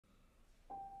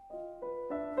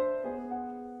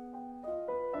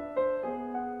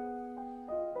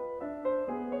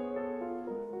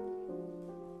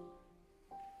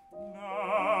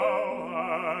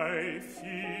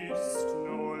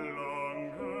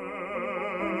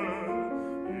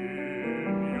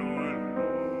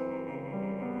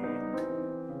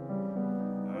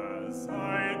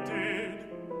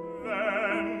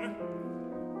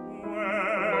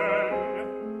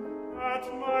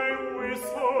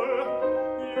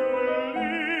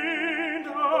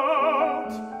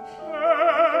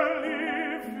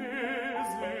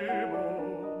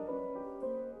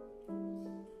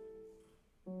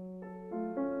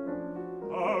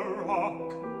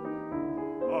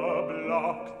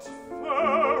blocked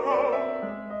furrow,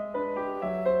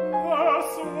 the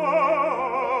swallow's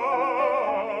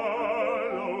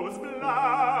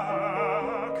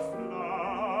black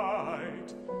flight,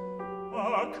 a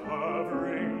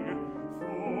covering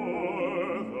for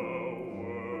the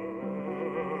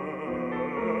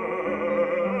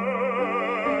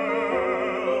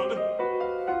world.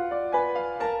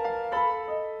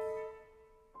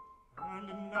 And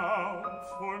now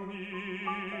for me,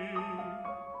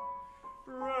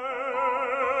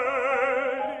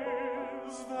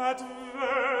 that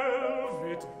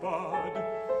velvet bud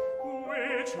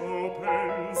which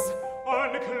opens,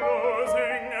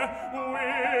 unclosing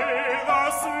with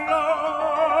a slide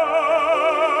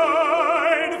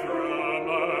from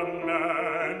a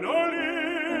mandoline.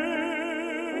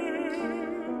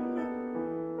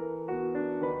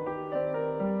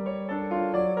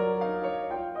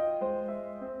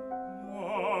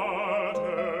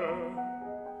 Water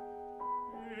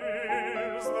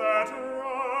is that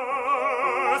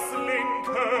rustling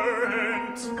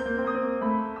current,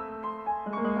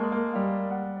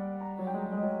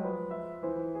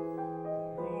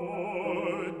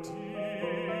 your deep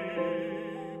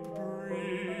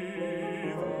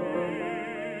breathing wine.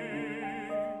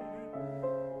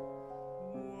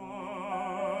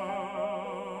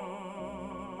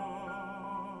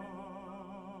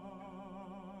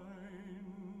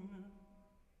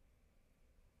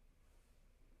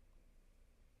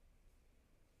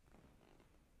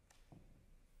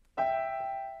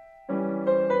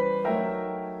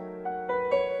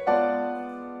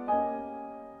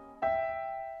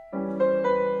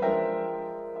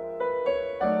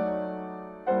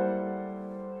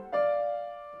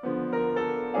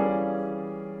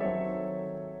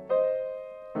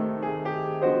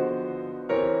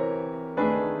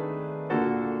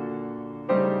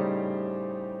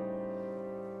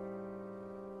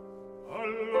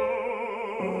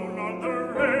 Alone on the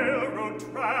railroad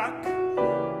track,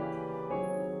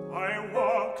 I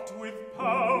walked with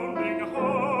pounding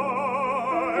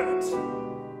heart.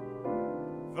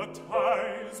 The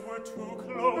ties were too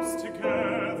close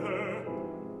together,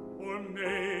 or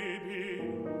maybe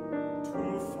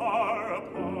too far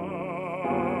apart.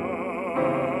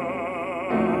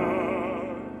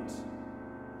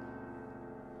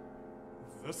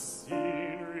 The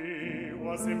scenery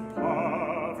was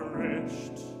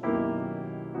impoverished.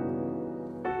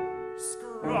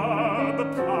 Scrub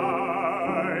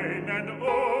pine and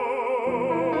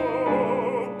oak,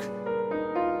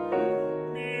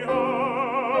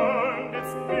 beyond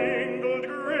its mingled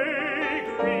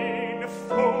gray-green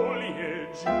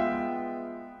foliage,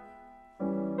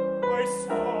 I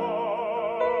saw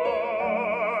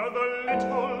the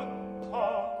little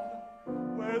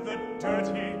pond where the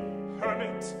dirty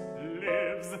hermit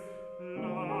lives,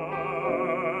 lie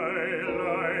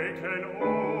like an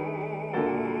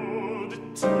old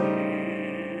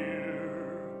tear,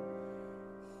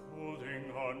 holding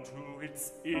on to its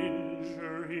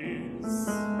injuries,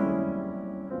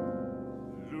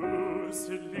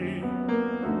 lucidly,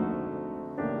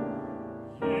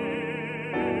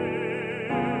 year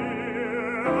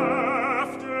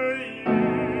after year.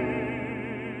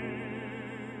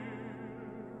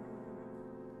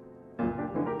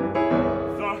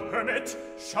 The hermit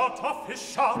shot off his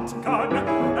shotgun,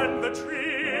 and the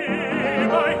tree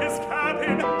by his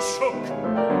cabin shook.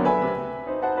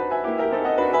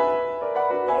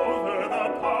 Over the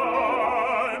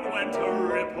pond went a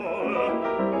ripple.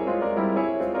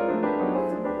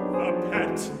 The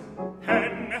pet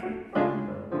hen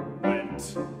went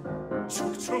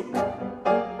chook-chook.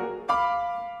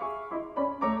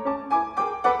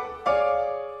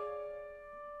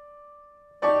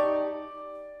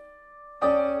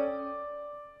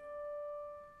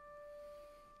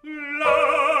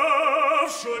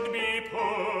 Should be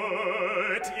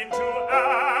put into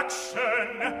action,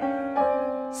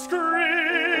 screamed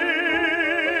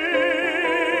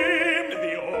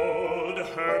the old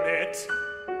hermit.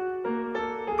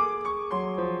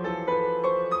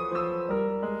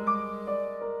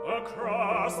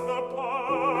 Across the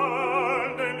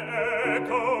pond an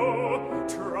echo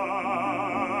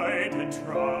tried and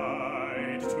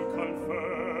tried to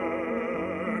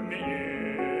confirm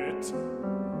it.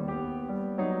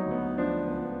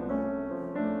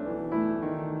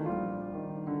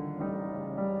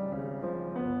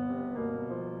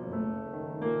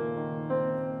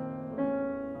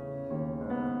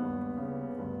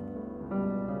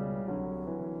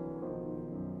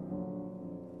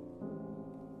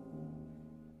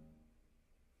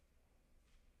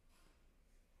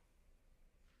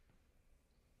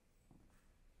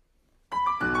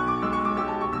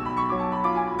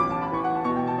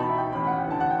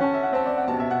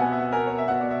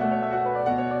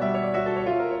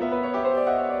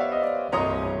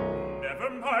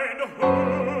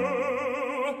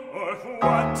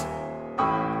 what?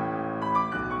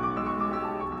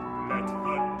 Let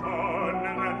the dawn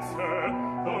answer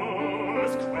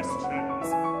those questions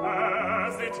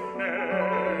as it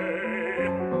may.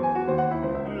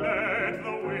 Let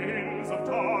the winds of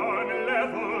dawn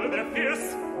level their fierce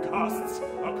gusts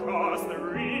across the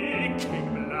reeking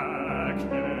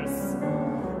blackness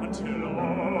until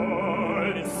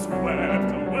all is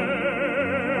swept away.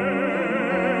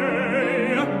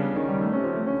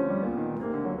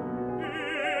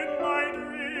 In my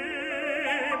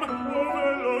dream,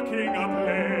 overlooking a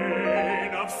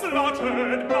plain of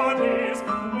slaughtered bodies,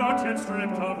 locked and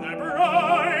stripped of their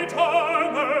bright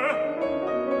armor,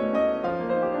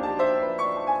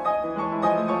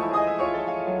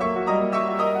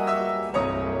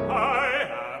 I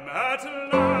am at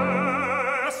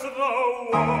last the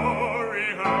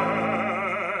warrior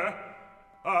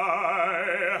I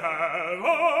have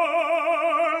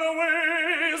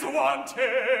always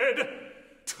wanted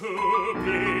to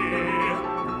be.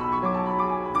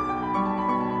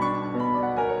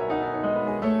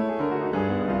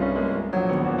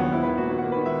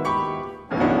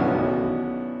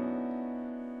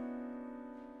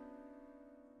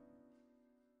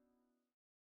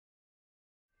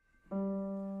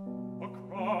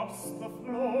 Across the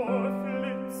floor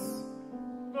flits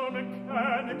the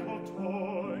mechanical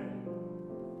toy,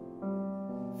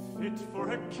 fit for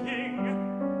a king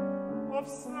of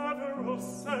several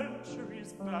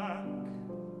centuries back.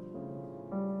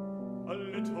 A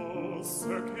little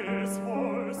circus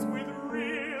horse with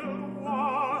real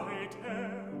white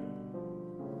hair.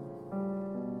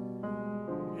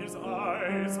 His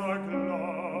eyes are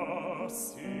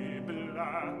glossy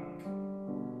black.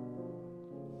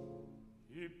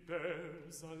 He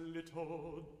bears a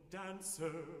little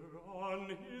dancer on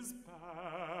his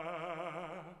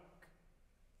back.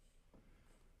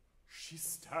 She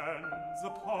stands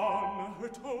upon her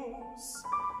toes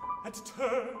and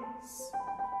turns,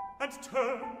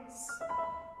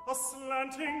 a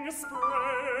slanting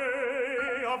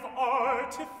spray of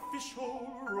artificial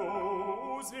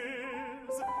roses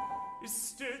is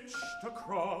stitched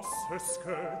across her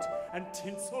skirt and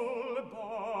tinsel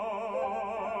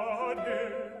bodice.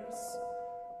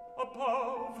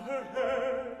 Above her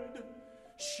head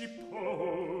she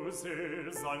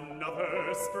poses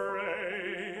another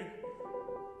spray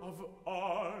of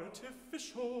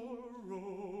artificial roses.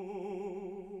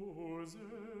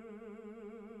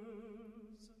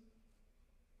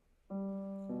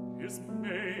 His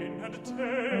mane and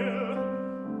tail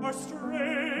are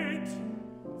straight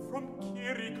from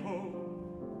Kiriko.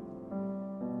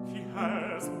 He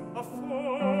has a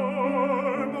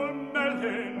formal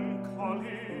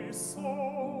melancholy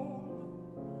soul.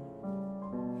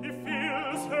 He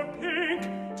feels her pink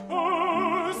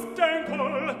toes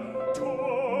dangle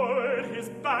toward his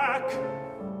back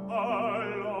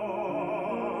along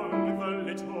the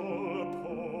little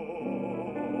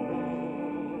pole,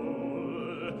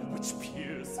 which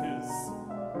pierces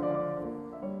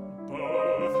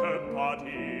both her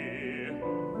body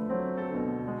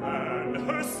and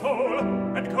her soul,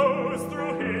 and goes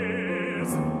through his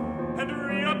and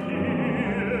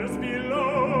reappears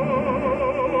below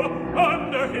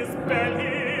under his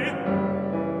belly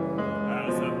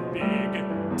as a big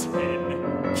tin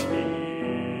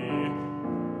key.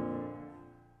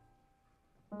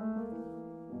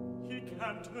 He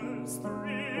canters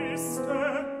 3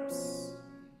 steps,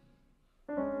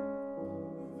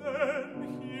 then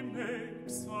he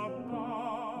makes a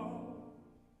bow,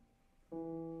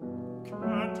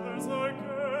 canters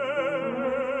again,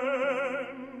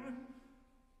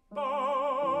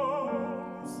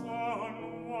 bows on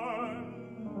one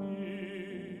knee,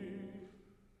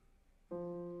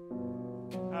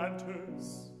 canters,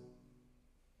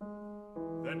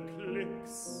 then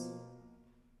clicks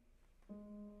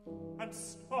and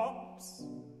stops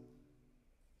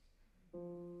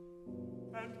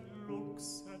and looks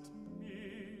at me.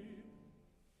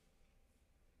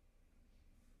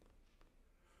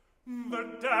 The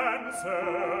dancer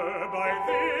by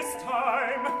this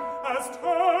time has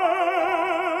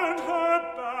turned her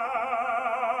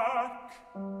back.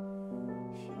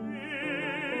 He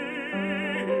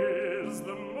is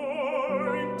the more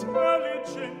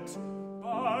intelligent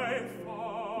by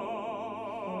far.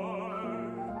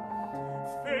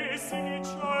 Facing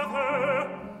each other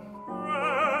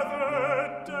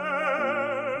rather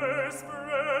desperately.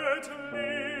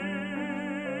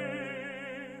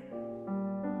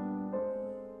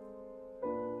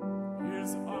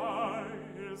 His eye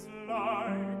is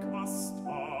like a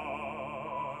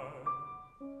star.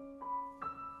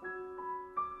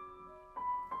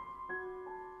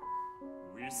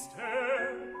 We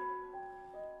stare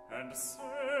and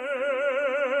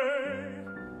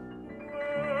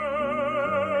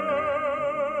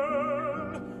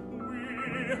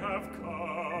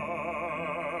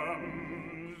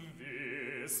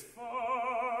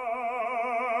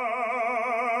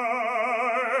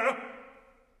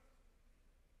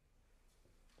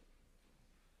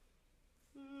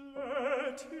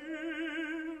let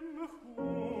him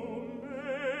who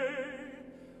may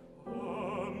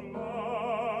among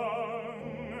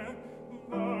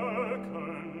the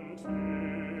continuing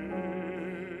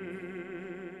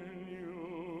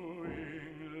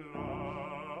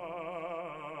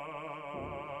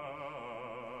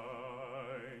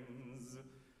lines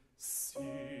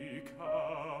seek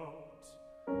out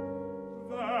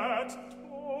that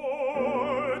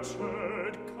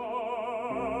tortured constancy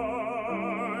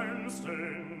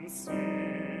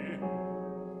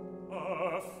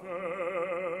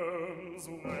affirms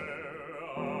where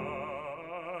I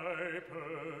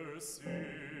persist.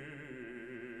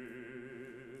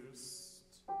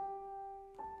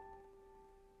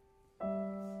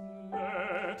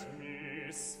 Let me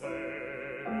say,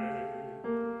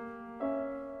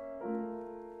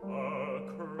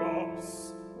 across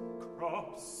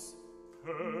cross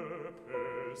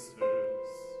purposes,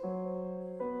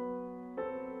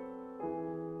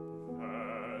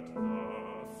 that the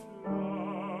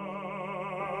flower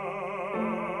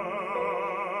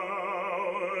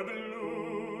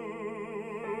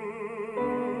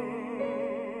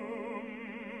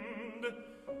bloomed,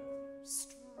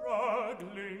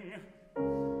 struggling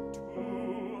to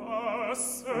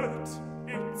assert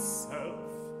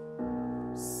itself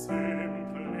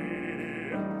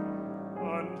simply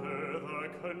under the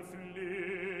conflicting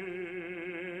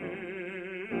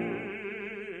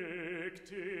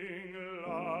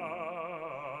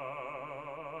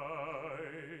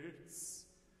lights.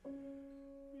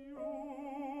 You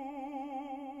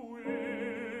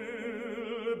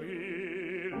will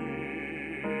believe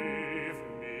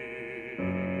me,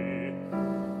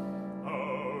 a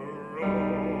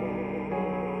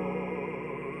rose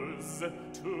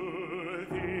to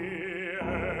the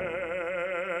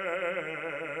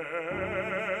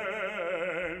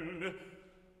end of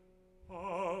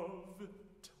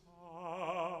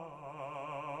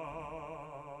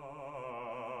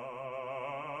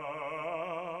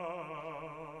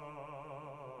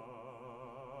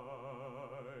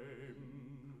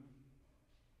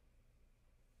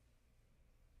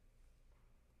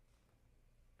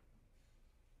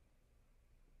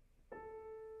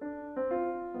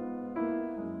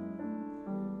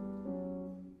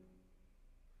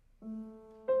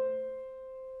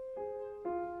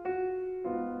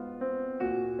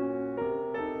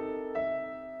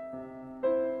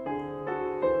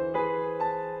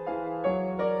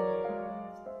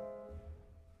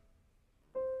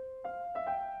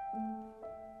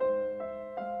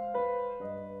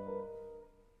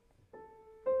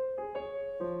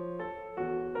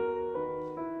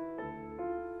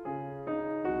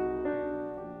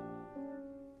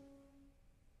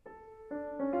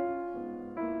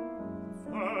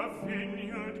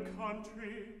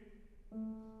country,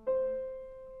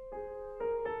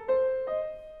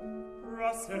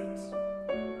 russet,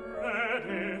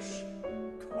 reddish,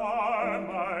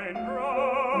 carmine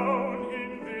brown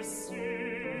in this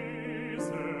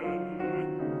season.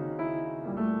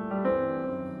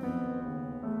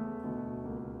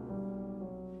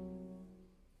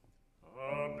 A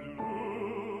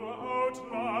blue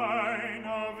outline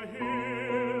of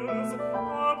hills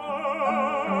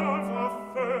above a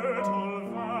fertile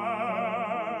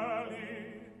valley.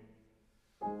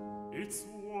 It's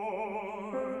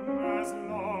warm as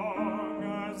long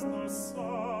as the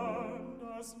sun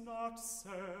does not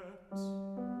set.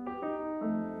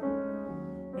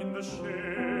 In the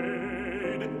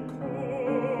shade, cold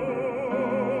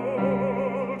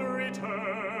returns.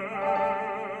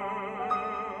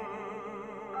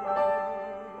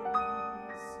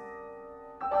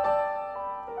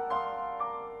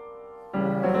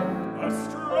 A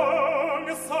strong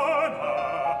sauna,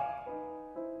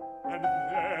 and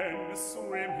then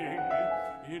swimming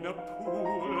in a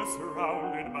pool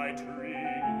surrounded by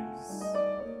trees.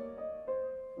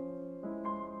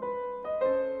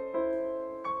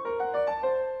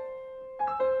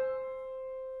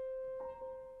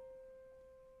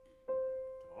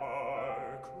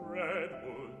 Dark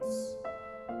redwoods,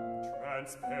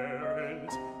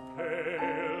 transparent,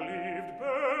 pale-leaved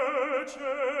birches,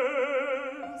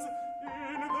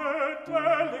 in their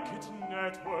delicate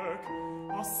network,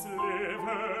 a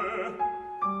sliver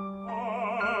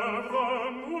of the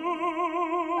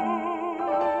moon.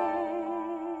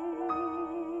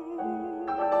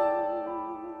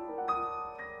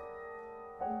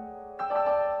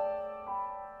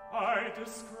 I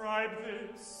describe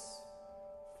this,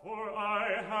 for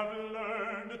I have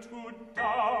learned to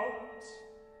doubt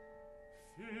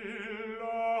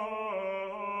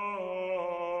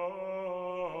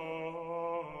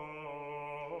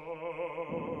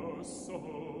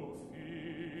philosophy.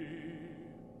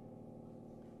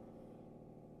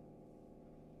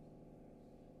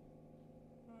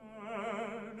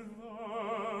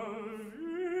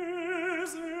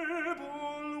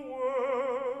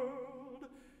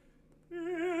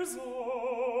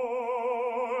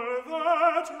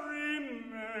 that